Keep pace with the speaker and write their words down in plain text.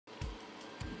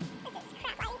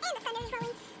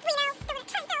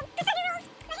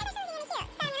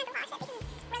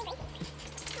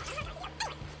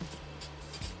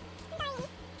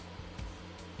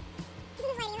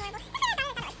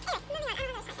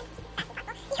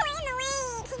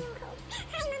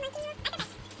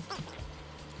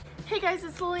guys,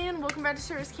 it's Lillian. Welcome back to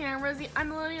Service Canine Rosie.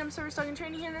 I'm Lillian. I'm Service Dog and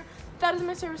Training Handler. That is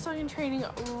my Service Dog and Training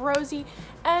Rosie.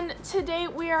 And today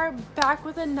we are back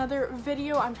with another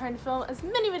video. I'm trying to film as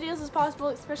many videos as possible,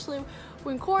 especially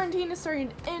when quarantine is starting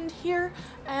to end here.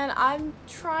 And I'm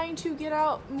trying to get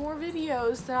out more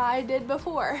videos than I did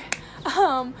before.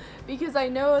 Because I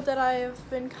know that I've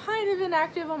been kind of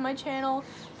inactive on my channel,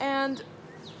 and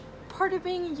part of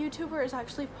being a YouTuber is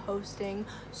actually posting.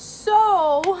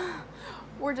 So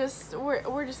we're just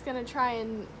gonna try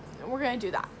and we're gonna do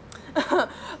that.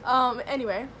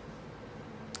 Anyway,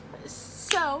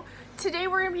 so today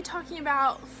we're gonna be talking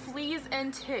about fleas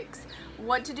and ticks,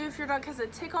 what to do if your dog has a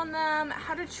tick on them,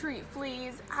 how to treat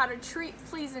fleas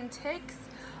and ticks,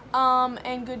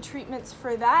 and good treatments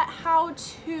for that, how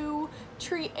to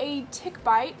treat a tick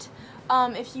bite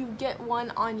if you get one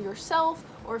on yourself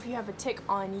or if you have a tick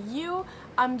on you.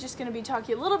 I'm just going to be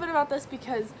talking a little bit about this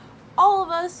because all of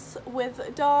us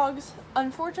with dogs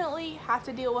unfortunately have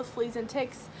to deal with fleas and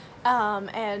ticks,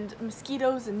 and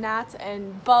mosquitoes and gnats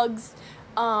and bugs.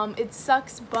 It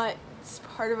sucks, but it's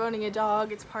part of owning a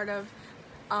dog. It's part of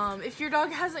if your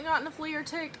dog hasn't gotten a flea or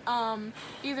tick,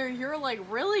 either you're like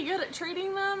really good at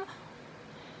treating them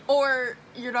or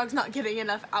your dog's not getting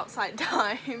enough outside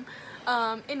time.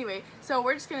 Anyway, so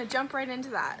we're just gonna jump right into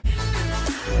that.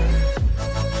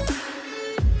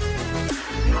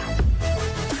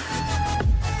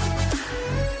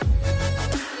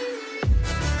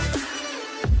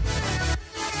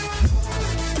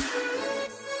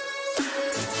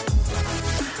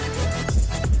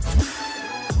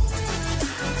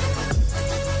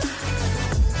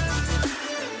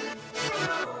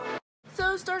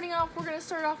 We're going to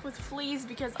start off with fleas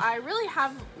because I really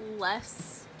have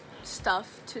less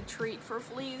stuff to treat for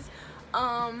fleas.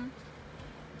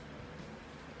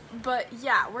 But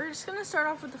yeah, we're just going to start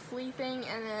off with the flea thing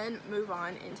and then move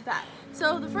on into that.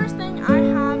 So the first thing I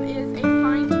have is a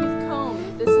fine tooth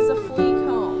comb. This is a flea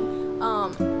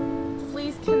comb.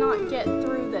 Fleas cannot get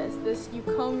through this. You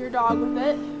comb your dog with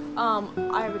it.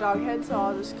 I have a dog head, so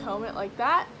I'll just comb it like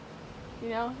that. You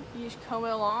know, you just comb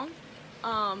it along.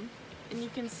 And you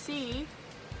can see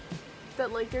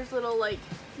that like there's little like,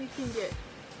 you can get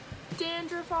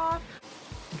dandruff off.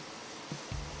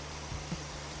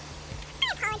 I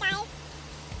apologize.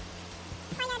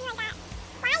 Why you gotta be like that?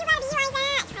 Why you gotta be like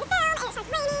that? Trying to film and it starts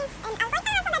raining and I was like,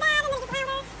 oh, my bad, and then it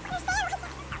gets louder.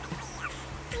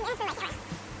 I understand why.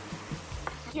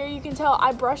 Here you can tell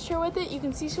I brushed her with it. You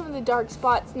can see some of the dark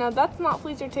spots. Now that's not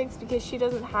fleas or ticks because she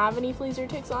doesn't have any fleas or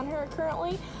ticks on her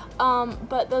currently.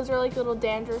 But those are like little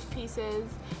dandruff pieces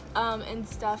and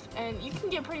stuff, and you can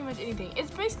get pretty much anything.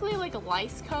 It's basically like a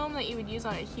lice comb that you would use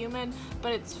on a human,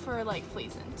 but it's for like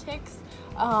fleas and ticks.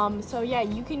 So yeah,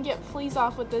 you can get fleas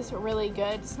off with this really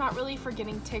good. It's not really for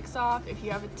getting ticks off. If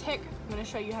you have a tick, I'm going to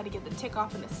show you how to get the tick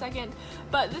off in a second,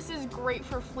 but this is great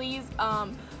for fleas.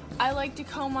 I like to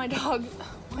comb my dog.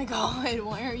 Oh my god,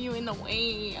 why are you in the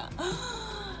way?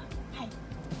 Hi.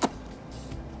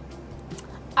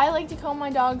 I like to comb my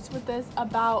dogs with this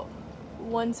about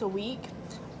once a week.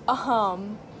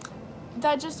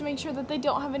 That just to make sure that they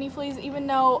don't have any fleas, even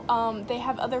though they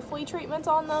have other flea treatments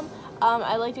on them.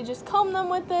 I like to just comb them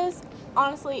with this.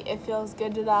 Honestly, it feels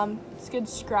good to them. It's a good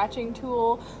scratching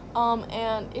tool,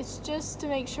 and it's just to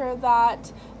make sure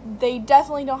that they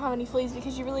definitely don't have any fleas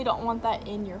because you really don't want that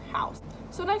in your house.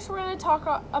 So next we're going to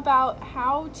talk about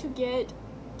how to get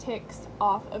ticks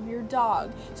off of your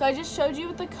dog. So I just showed you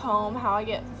with the comb how I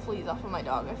get fleas off of my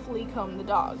dog. I flea comb the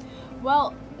dog.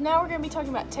 Well, now we're going to be talking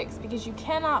about ticks because you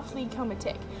cannot flea comb a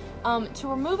tick. To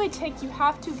remove a tick, you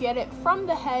have to get it from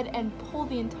the head and pull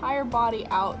the entire body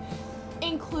out,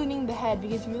 including the head,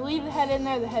 because if you leave the head in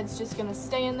there, the head's just going to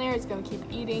stay in there. It's going to keep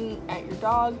eating at your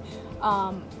dog,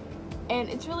 and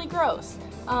it's really gross.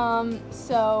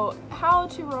 So how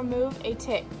to remove a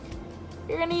tick?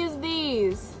 You're going to use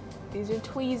these. These are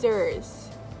tweezers.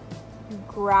 You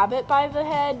grab it by the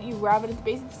head, you grab it at the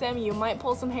base of the stem, you might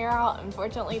pull some hair out.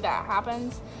 Unfortunately, that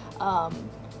happens.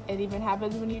 It even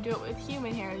happens when you do it with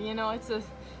human hair. You know, it's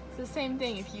the same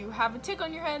thing. If you have a tick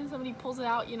on your head and somebody pulls it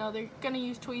out, you know, they're gonna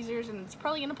use tweezers and it's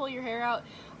probably gonna pull your hair out.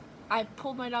 I've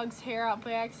pulled my dog's hair out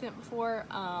by accident before.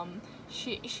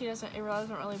 It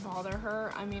doesn't really bother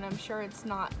her. I mean, I'm sure it's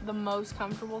not the most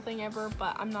comfortable thing ever,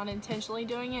 but I'm not intentionally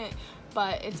doing it.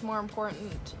 But it's more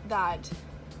important that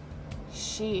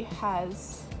she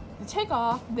has the tick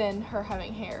off than her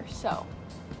having hair. So,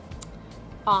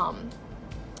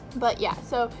 but yeah,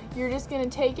 so you're just gonna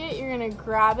take it, you're gonna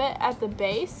grab it at the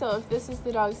base. So if this is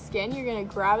the dog's skin, you're gonna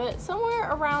grab it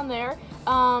somewhere around there.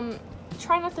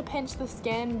 try not to pinch the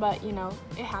skin, but you know,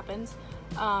 it happens.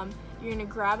 You're gonna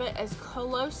grab it as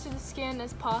close to the skin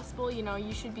as possible. You know,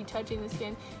 you should be touching the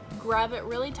skin. Grab it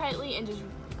really tightly and just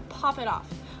pop it off.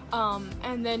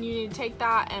 And then you need to take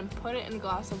that and put it in a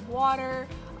glass of water,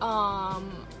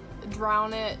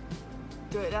 drown it,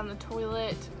 do it down the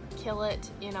toilet, kill it,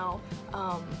 you know.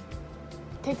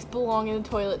 Ticks belong in the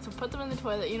toilet, so put them in the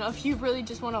toilet. You know, if you really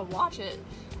just want to watch it,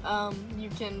 you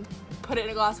can put it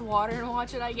in a glass of water and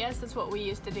watch it, I guess. That's what we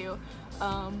used to do.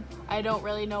 I don't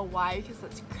really know why, because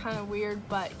that's kind of weird,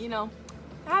 but you know,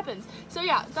 it happens. So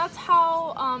yeah, that's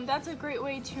how, that's a great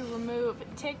way to remove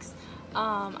ticks.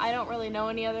 I don't really know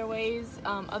any other ways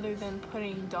other than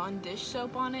putting Dawn dish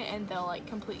soap on it and they'll like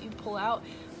completely pull out,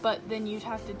 but then you'd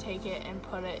have to take it and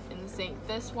put it in the sink.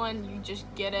 This one, you just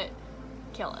get it,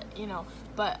 kill it, you know.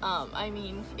 But I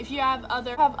mean, if you have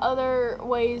other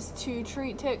ways to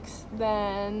treat ticks,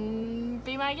 then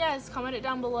be my guest, comment it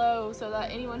down below so that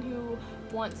anyone who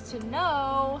wants to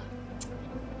know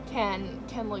can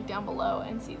look down below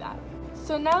and see that.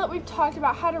 So now that we've talked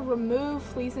about how to remove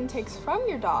fleas and ticks from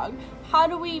your dog, how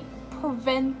do we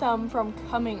prevent them from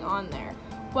coming on there?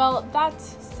 Well,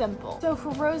 that's simple. So for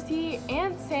Rosie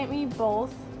and Sammy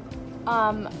both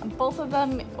of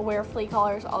them wear flea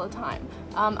collars all the time.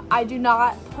 I do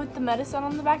not put the medicine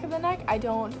on the back of the neck. I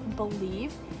don't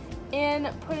believe in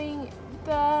putting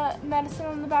the medicine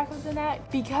on the back of the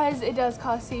neck because it does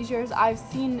cause seizures. I've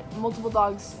seen multiple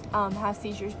dogs have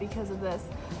seizures because of this.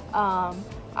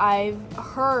 I've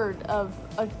heard of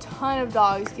a ton of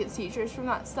dogs get seizures from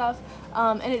that stuff,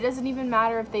 and it doesn't even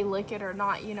matter if they lick it or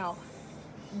not, you know,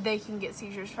 they can get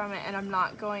seizures from it, and I'm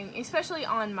not going, especially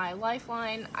on my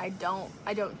Lifeline, I don't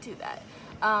do that.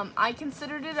 I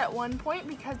considered it at one point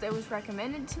because it was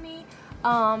recommended to me,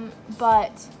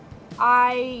 but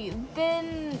I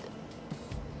then,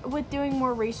 with doing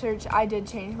more research, I did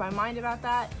change my mind about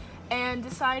that and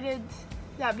decided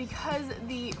that because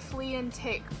the flea and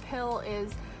tick pill is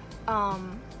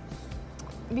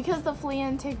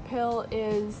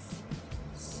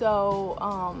so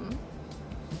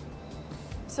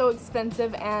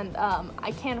expensive, and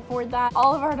I can't afford that.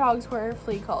 All of our dogs wear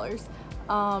flea collars.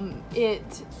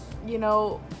 You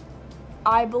know,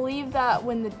 I believe that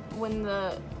when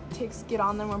the ticks get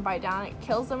on them or bite down, it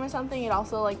kills them or something. It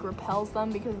also like repels them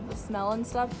because of the smell and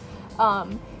stuff.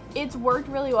 It's worked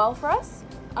really well for us,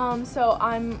 so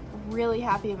I'm really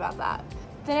happy about that.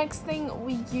 The next thing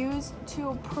we use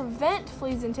to prevent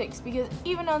fleas and ticks, because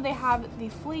even though they have the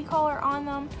flea collar on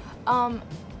them,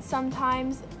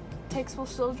 sometimes ticks will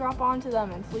still drop onto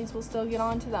them and fleas will still get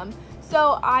onto them.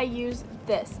 So I use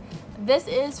this. This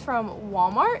is from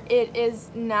Walmart. It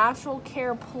is Natural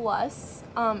Care Plus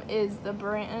is the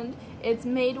brand. It's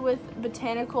made with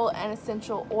botanical and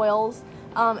essential oils,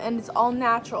 and it's all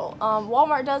natural.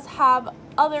 Walmart does have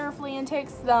other flea and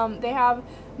ticks. They have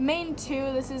main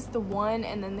two. This is the one,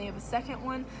 and then they have a second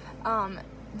one.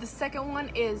 The second one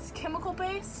is chemical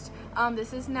based.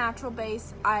 This is natural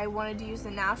base. I wanted to use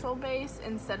the natural base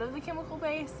instead of the chemical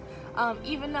base.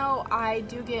 Even though I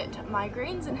do get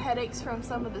migraines and headaches from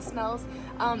some of the smells,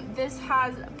 this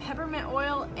has peppermint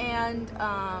oil and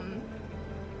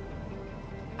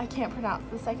I can't pronounce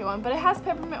the second one, but it has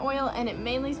peppermint oil and it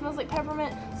mainly smells like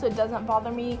peppermint, so it doesn't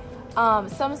bother me.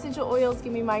 Some essential oils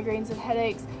give me migraines and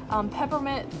headaches.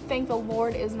 Peppermint, thank the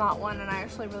Lord, is not one, and I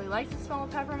actually really like the smell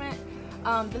of peppermint.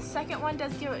 The second one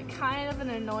does give it kind of an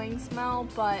annoying smell,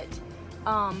 but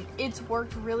it's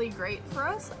worked really great for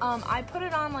us. I put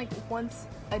it on like once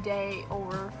a day,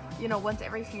 or you know, once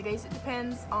every few days. It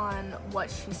depends on what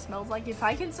she smells like. If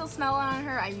I can still smell it on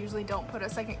her, I usually don't put a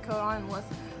second coat on unless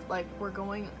like we're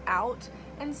going out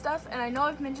and stuff. And I know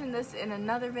I've mentioned this in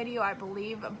another video, I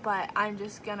believe, but I'm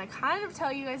just gonna kind of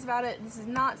tell you guys about it. This is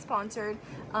not sponsored,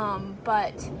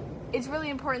 but it's really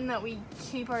important that we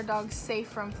keep our dogs safe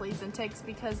from fleas and ticks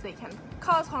because they can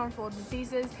cause harmful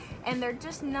diseases and they're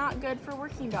just not good for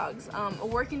working dogs. A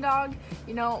working dog,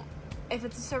 you know, if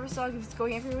it's a service dog, if it's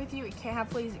going everywhere with you, it can't have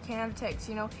fleas, it can't have ticks,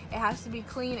 you know. It has to be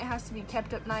clean, it has to be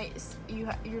kept up nice.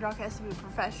 Your dog has to be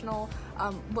professional,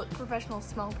 look professional,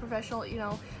 smell professional, you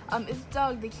know. It's a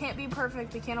dog, they can't be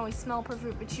perfect, they can't always smell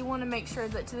perfect, but you want to make sure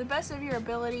that to the best of your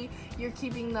ability, you're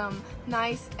keeping them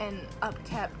nice and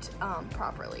upkept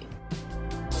properly.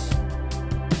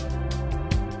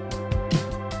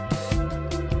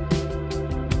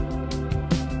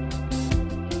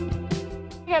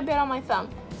 I got a bit on my thumb.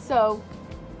 So,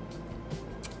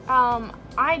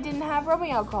 I didn't have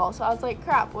rubbing alcohol, so I was like,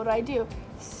 crap, what do I do?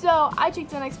 So, I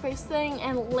checked the next best thing,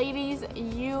 and ladies,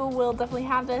 you will definitely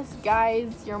have this.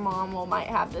 Guys, your mom might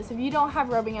have this. If you don't have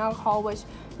rubbing alcohol, which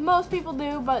most people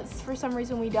do, but for some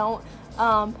reason we don't,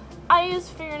 I use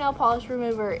fingernail polish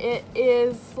remover. It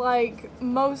is like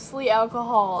mostly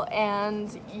alcohol,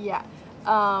 and yeah,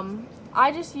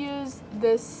 I just use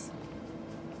this.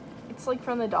 It's like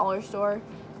from the dollar store,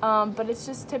 but it's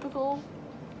just typical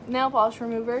nail polish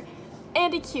remover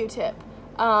and a Q-tip.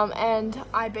 And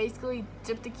I basically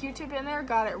dipped the Q-tip in there,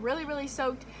 got it really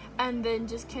soaked, and then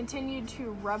just continued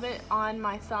to rub it on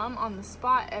my thumb on the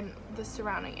spot and the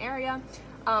surrounding area.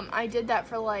 I did that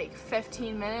for like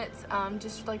 15 minutes,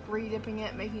 just like re-dipping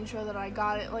it, making sure that I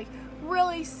got it like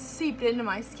really seeped into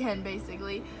my skin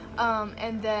basically.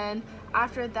 And then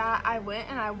after that I went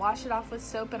and I washed it off with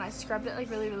soap and I scrubbed it like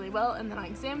really well, and then I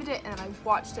examined it and I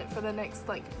watched it for the next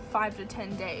like 5 to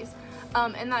 10 days.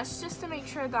 And that's just to make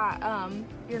sure that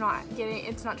you're not getting,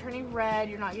 it's not turning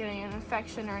red, you're not getting an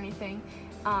infection or anything,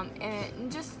 and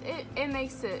it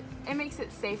makes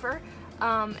it safer.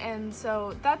 And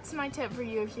so that's my tip for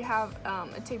you if you have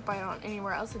a tick bite on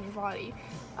anywhere else in your body.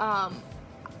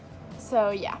 So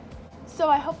yeah. So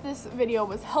I hope this video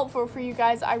was helpful for you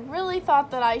guys. I really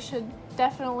thought that I should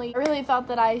definitely,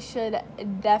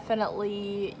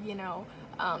 you know,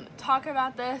 talk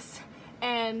about this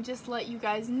and just let you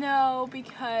guys know,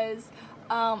 because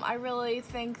I really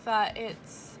think that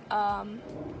it's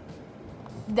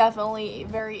definitely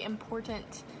very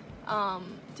important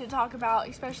to talk about,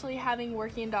 especially having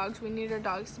working dogs. We need our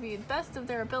dogs to be the best of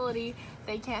their ability.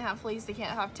 They can't have fleas, they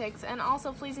can't have ticks, and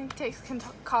also fleas and ticks can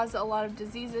cause a lot of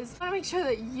diseases. You want to make sure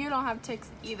that you don't have ticks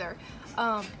either.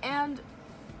 And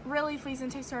really, fleas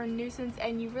and ticks are a nuisance,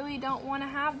 and you really don't want to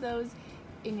have those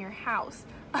in your house.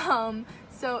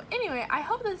 So anyway, I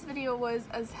hope this video was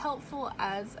as helpful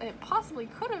as it possibly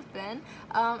could have been.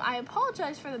 I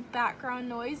apologize for the background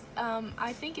noise.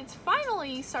 I think it's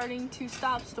finally starting to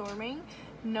stop storming.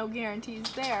 No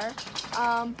guarantees there.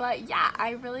 But yeah,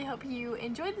 I really hope you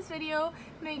enjoyed this video.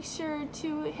 Make sure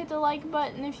to hit the like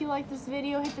button if you like this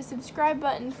video. Hit the subscribe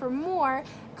button for more.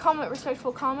 Comment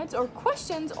respectful comments or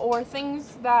questions or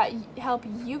things that help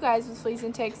you guys with fleas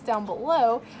and ticks down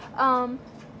below.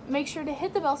 Make sure to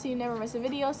hit the bell so you never miss a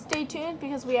video. Stay tuned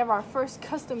because we have our first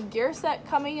custom gear set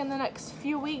coming in the next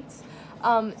few weeks.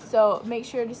 So make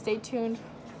sure to stay tuned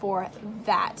for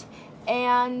that.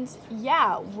 And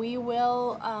yeah, we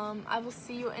will, I will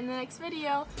see you in the next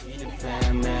video.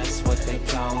 That's what they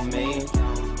call me.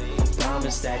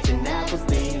 Promise that you never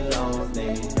be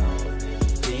lonely.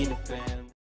 Be the fan.